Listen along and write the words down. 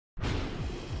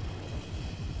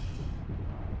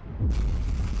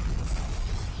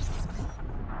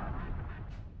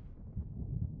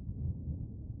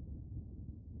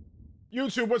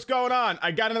YouTube, what's going on?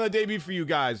 I got another debut for you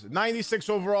guys. 96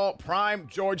 overall, prime,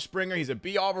 George Springer. He's a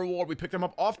BR reward. We picked him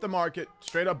up off the market,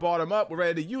 straight up bought him up. We're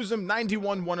ready to use him.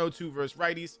 91, 102 versus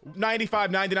righties.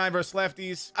 95, 99 versus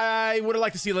lefties. I would have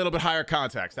liked to see a little bit higher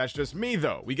contacts. That's just me,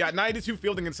 though. We got 92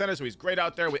 fielding and center, so he's great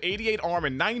out there with 88 arm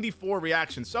and 94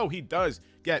 reaction. So he does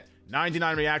get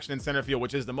 99 reaction in center field,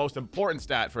 which is the most important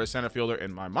stat for a center fielder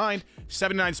in my mind.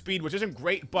 79 speed, which isn't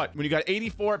great, but when you got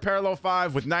 84 at parallel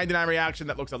 5 with 99 reaction,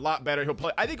 that looks a lot better. He'll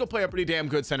play, I think he'll play a pretty damn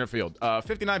good center field.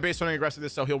 59 base running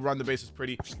aggressiveness, so he'll run the bases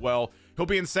pretty well. He'll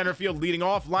be in center field leading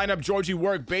off. Lineup, Georgie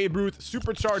Work, Babe Ruth,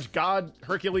 Supercharged God,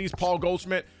 Hercules, Paul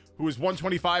Goldschmidt, who is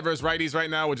 125 versus righties right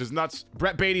now, which is nuts.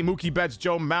 Brett Beatty, Mookie Betts,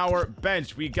 Joe Mauer.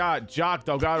 Bench, we got Jock,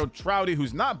 Delgado, Trouty,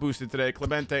 who's not boosted today,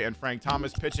 Clemente, and Frank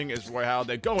Thomas. Pitching is Royale.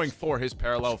 They're going for his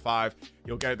parallel 5.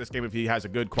 He'll get it this game if he has a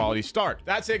good quality start.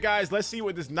 That's it, guys. Let's see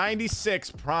what this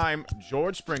 96 prime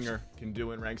George Springer can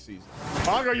do in ranked season.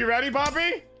 Bongo, you ready,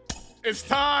 Bobby? It's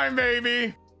time,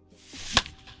 baby.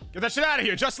 Get that shit out of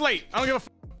here. Just late. I don't give a f.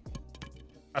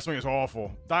 That swing is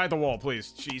awful. Die at the wall,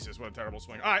 please. Jesus, what a terrible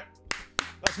swing. All right.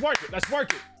 Let's work it. Let's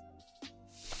work it.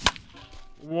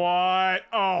 What?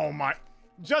 Oh, my.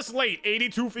 Just late.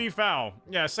 82 feet foul.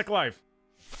 Yeah, sick life.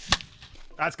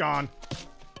 That's gone.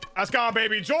 That's gone,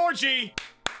 baby. Georgie.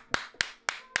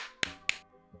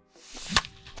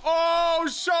 Oh,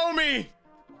 show me.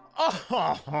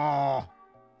 Oh.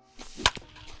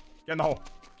 Get in the hole.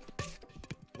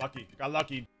 Lucky. Got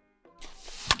lucky.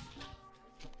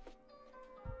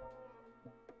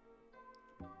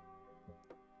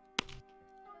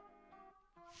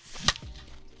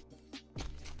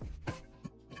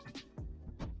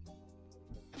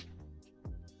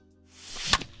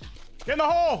 Get in the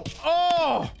hole!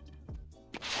 Oh!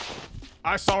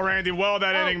 I saw Randy well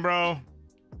that inning, bro.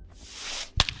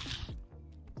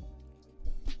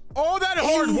 All that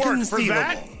hard work for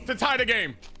that to tie the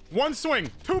game. One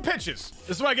swing, 2 pitches.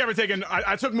 This is what I get for taking.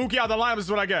 I took Mookie out of the lineup. This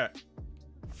is what I get.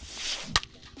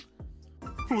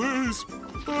 Please,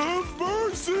 have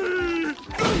mercy.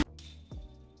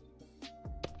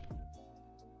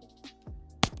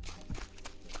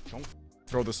 Don't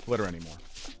throw the splitter anymore.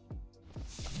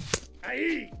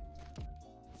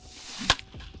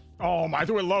 Oh my, I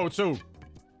threw it low too.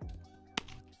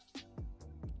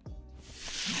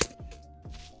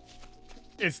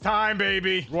 It's time,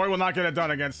 baby. Roy will not get it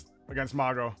done against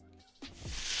Mago.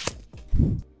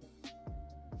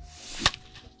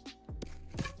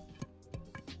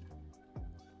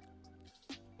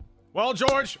 Well,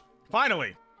 George,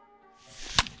 finally.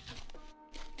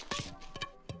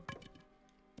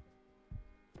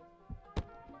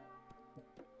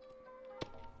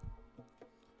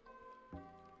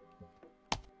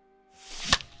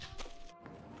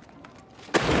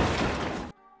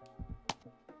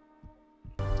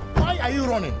 Why are you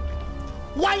running?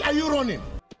 Why are you running?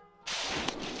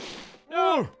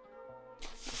 No.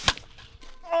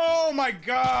 Oh my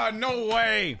God, no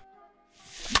way.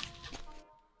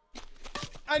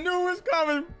 I knew it was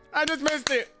coming. I just missed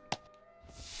it.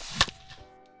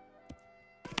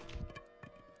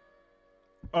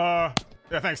 Yeah,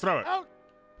 thanks. Throw it. Oh.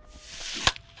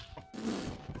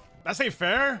 That's ain't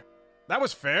fair. That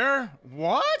was fair.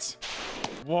 What?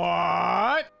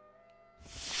 What?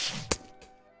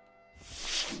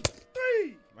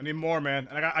 I need more, man.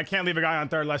 And I can't leave a guy on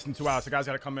third less than 2 outs. The guy's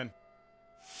got to come in.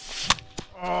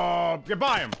 Oh, get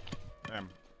by him. Damn.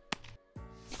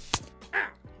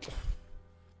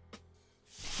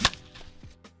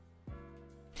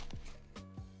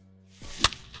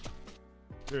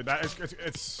 Dude,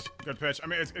 it's good pitch. I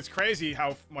mean, it's crazy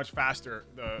how much faster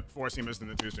the 4-seam is than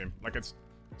the 2-seam. Like, it's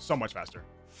so much faster.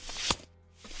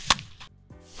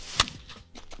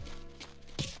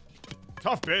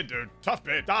 Tough bid, dude. Tough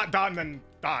bid. Dot, and then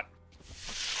dot.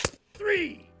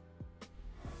 3.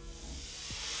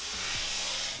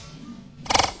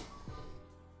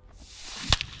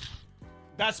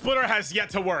 That splitter has yet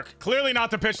to work. Clearly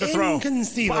not the pitch to throw. But,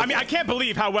 I mean, I can't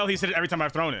believe how well he's hit it every time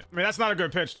I've thrown it. I mean, that's not a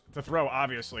good pitch to throw,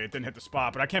 obviously. It didn't hit the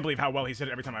spot, but I can't believe how well he's hit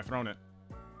it every time I've thrown it.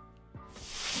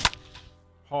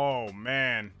 Oh,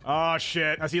 man. Oh,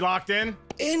 shit. Has he locked in?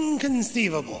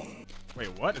 Inconceivable. Wait,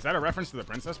 what? Is that a reference to the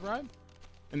Princess Bride?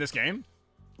 In this game?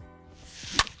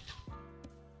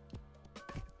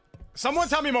 Someone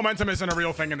tell me momentum isn't a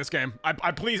real thing in this game.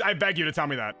 Please, I beg you to tell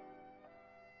me that.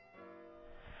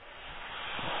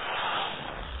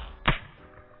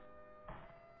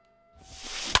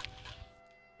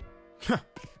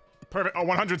 Perfect. Oh,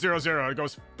 100-0-0. It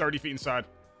goes 30 feet inside.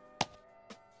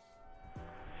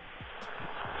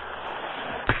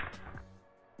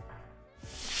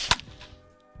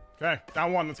 Okay,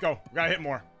 down 1. Let's go. We gotta hit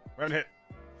more. We haven't hit.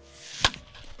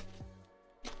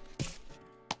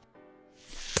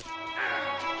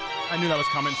 I knew that was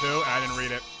coming too, and I didn't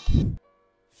read it.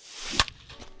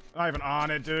 Not even on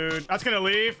it, dude. That's gonna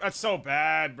leave? That's so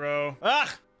bad, bro. Ugh!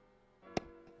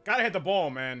 Gotta hit the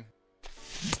ball, man.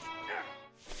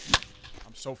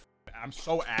 I'm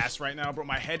so ass right now, bro.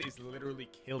 My head is literally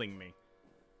killing me.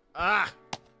 Ah!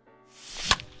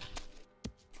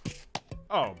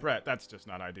 Oh, Brett, that's just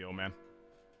not ideal, man.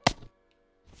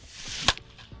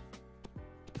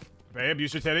 Babe,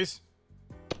 use your titties.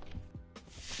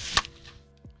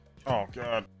 Oh,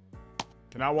 God.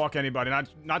 Cannot walk anybody.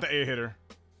 Not the A hitter.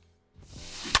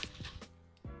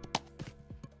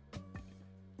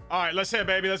 All right, let's hit,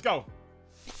 baby. Let's go.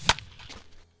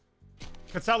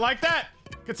 Cattell like that?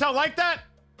 Cattell like that?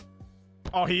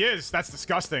 Oh, he is. That's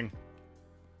disgusting.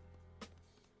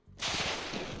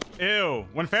 Ew.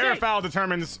 When fair or foul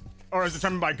determines, or is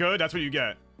determined by good, that's what you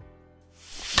get.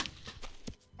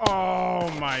 Oh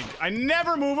my. I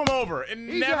never move him over. It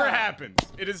never happens.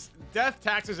 It is death,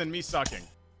 taxes, and me sucking.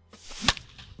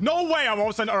 No way I'm all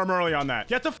of a sudden early on that.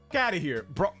 Get the fuck out of here.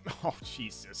 Bro. Oh,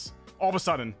 Jesus. All of a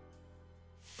sudden.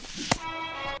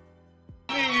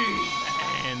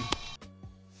 Man.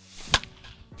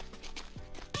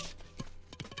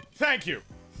 Thank you.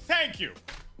 Thank you.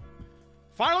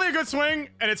 Finally a good swing,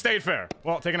 and it stayed fair.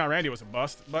 Well, taking out Randy was a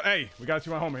bust, but hey, we got a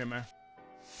 2-run homer here, man.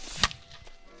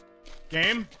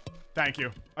 Game. Thank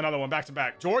you. Another one, back to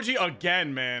back. Georgie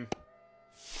again, man.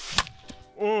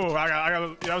 Ooh,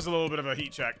 that was a little bit of a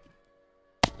heat check.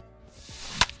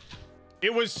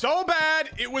 It was so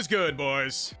bad, it was good,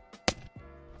 boys.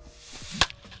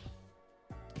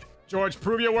 George,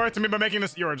 prove your worth to me by making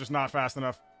this. You're just not fast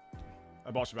enough.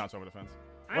 That ball should bounce over the fence.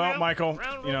 Well, Michael,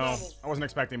 you know, I wasn't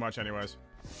expecting much anyways.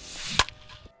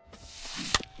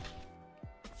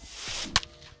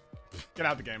 Get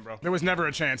out the game, bro. There was never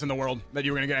a chance in the world that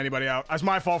you were going to get anybody out. That's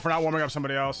my fault for not warming up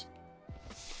somebody else.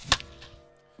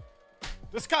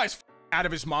 This guy's out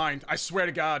of his mind. I swear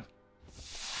to God.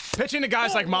 Pitching to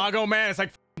guys like Mago, man, it's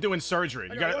like doing surgery.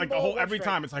 You got like the whole, every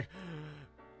time it's like,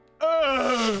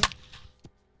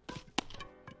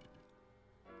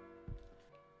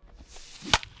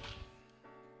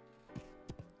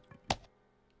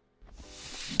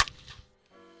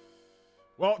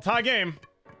 well, tie game.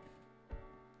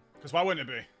 Because why wouldn't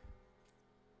it be?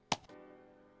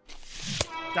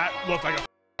 That looked like a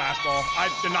fastball.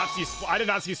 I did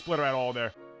not see splitter at all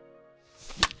there.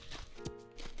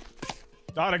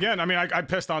 Not again. I mean, I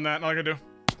pissed on that. Not gonna do.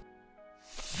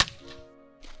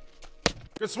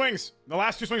 Good swings. The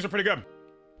last 2 swings are pretty good.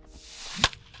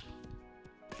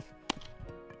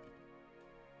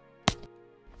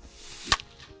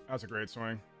 That's a great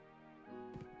swing.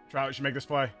 Trout, you should make this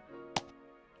play.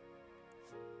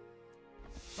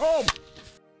 Oh!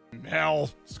 Hell.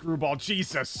 Screwball.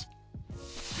 Jesus.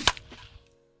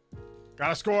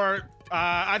 Gotta score.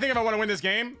 I think if I want to win this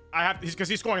game, I have, because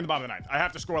he's scoring in the bottom of the 9th. I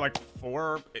have to score like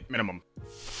 4 minimum.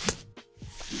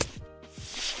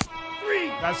 3.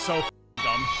 That's so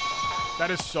dumb.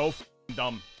 That is so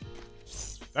dumb.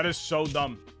 That is so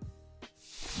dumb.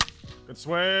 Good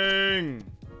swing.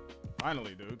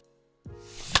 Finally, dude.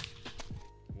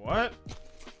 What?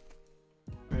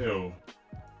 Ew.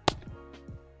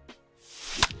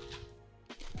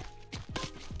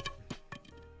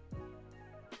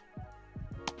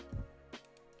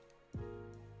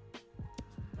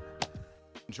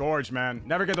 George, man.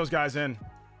 Never get those guys in.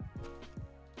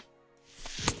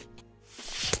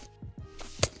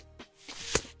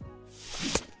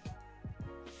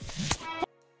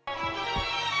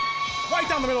 Right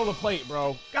down the middle of the plate,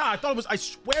 bro. God, I thought it was, I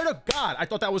swear to God, I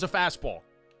thought that was a fastball.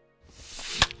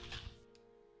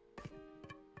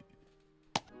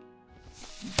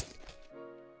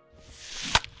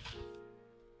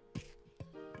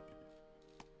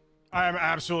 I am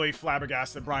absolutely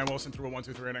flabbergasted Brian Wilson threw a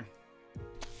 1-2-3 inning.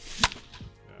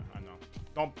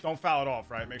 Don't foul it off,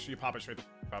 right? Make sure you pop it straight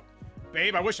the up.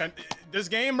 Babe, I wish this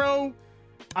game, bro,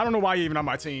 I don't know why you're even on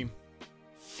my team.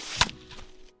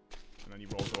 And then he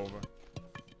rolls over.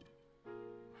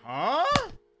 Huh?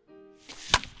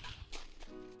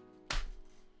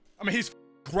 I mean, he's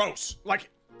gross. Like,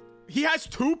 he has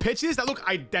 2 pitches that look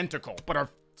identical, but are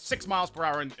 6 miles per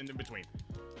hour in between.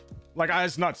 Like,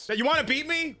 that's nuts. You want to beat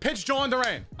me? Pitch John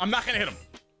Duran. I'm not going to hit him.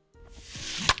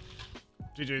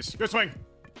 GG's. Good swing.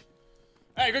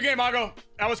 Hey, good game, Mago.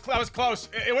 That was close.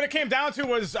 What it came down to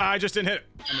was I just didn't hit it.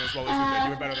 I mean, as well as you did. You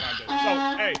were better than I did.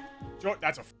 So, hey, George,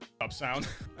 that's a up sound.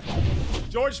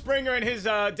 George Springer in his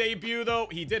debut, though,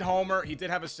 he did homer. He did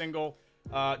have a single.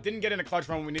 Didn't get in a clutch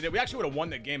run when we needed it. We actually would have won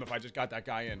the game if I just got that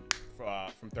guy in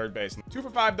from third base. 2 for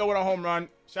 5 though with a home run.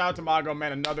 Shout out to Mago,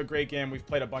 man. Another great game. We've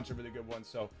played a bunch of really good ones,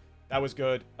 so that was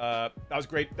good. That was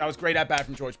great. That was great at bat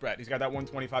from George Brett. He's got that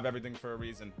 125 everything for a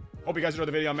reason. Hope you guys enjoyed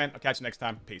the video, man. I'll catch you next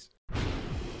time. Peace.